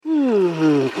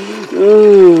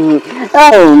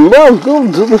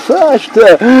Welcome to the first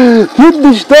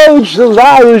Kidney Stones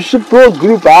Irish Support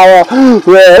Group Hour,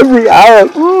 where every hour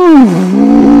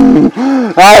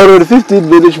and 15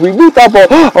 minutes we meet up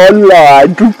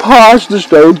online to pass the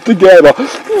stones together. We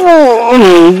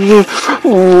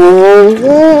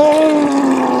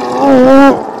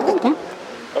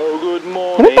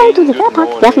go to the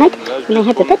airport last night and I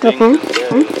had the petrol can.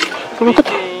 And I took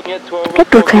the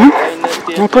petrol can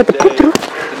and I poured the petrol.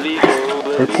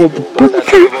 I poured the petrol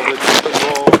can.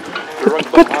 Put the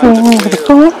petrol over the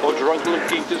floor.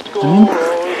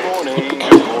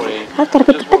 After I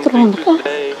put the petrol on the floor,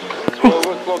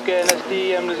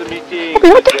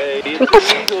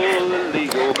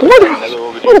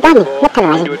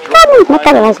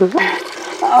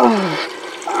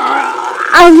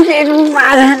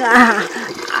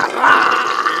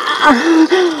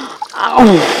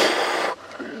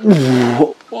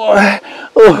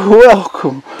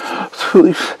 welcome to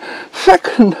the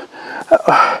second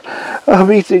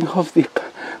meeting of the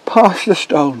Pass the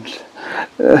Stones,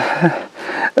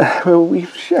 where we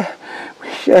share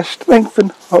strength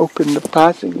and hope in the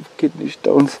passing of kidney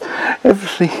stones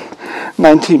every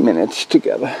 90 minutes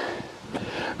together.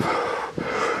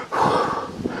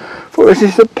 For it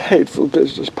is a painful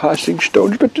business passing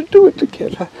stones, but to do it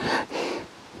together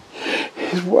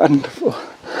is wonderful.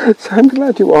 So I'm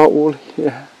glad you are all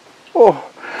here. Oh,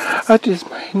 that is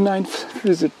my 9th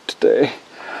visit today.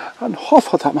 And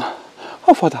Hofferdammer.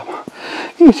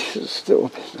 It is still a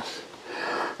business.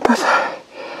 But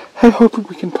I hope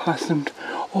we can pass them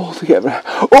all together.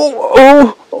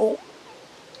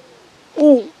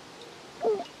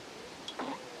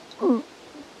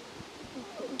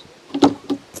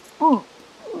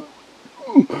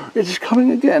 It is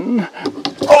coming again.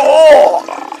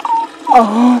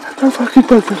 Don't fucking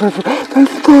break the level.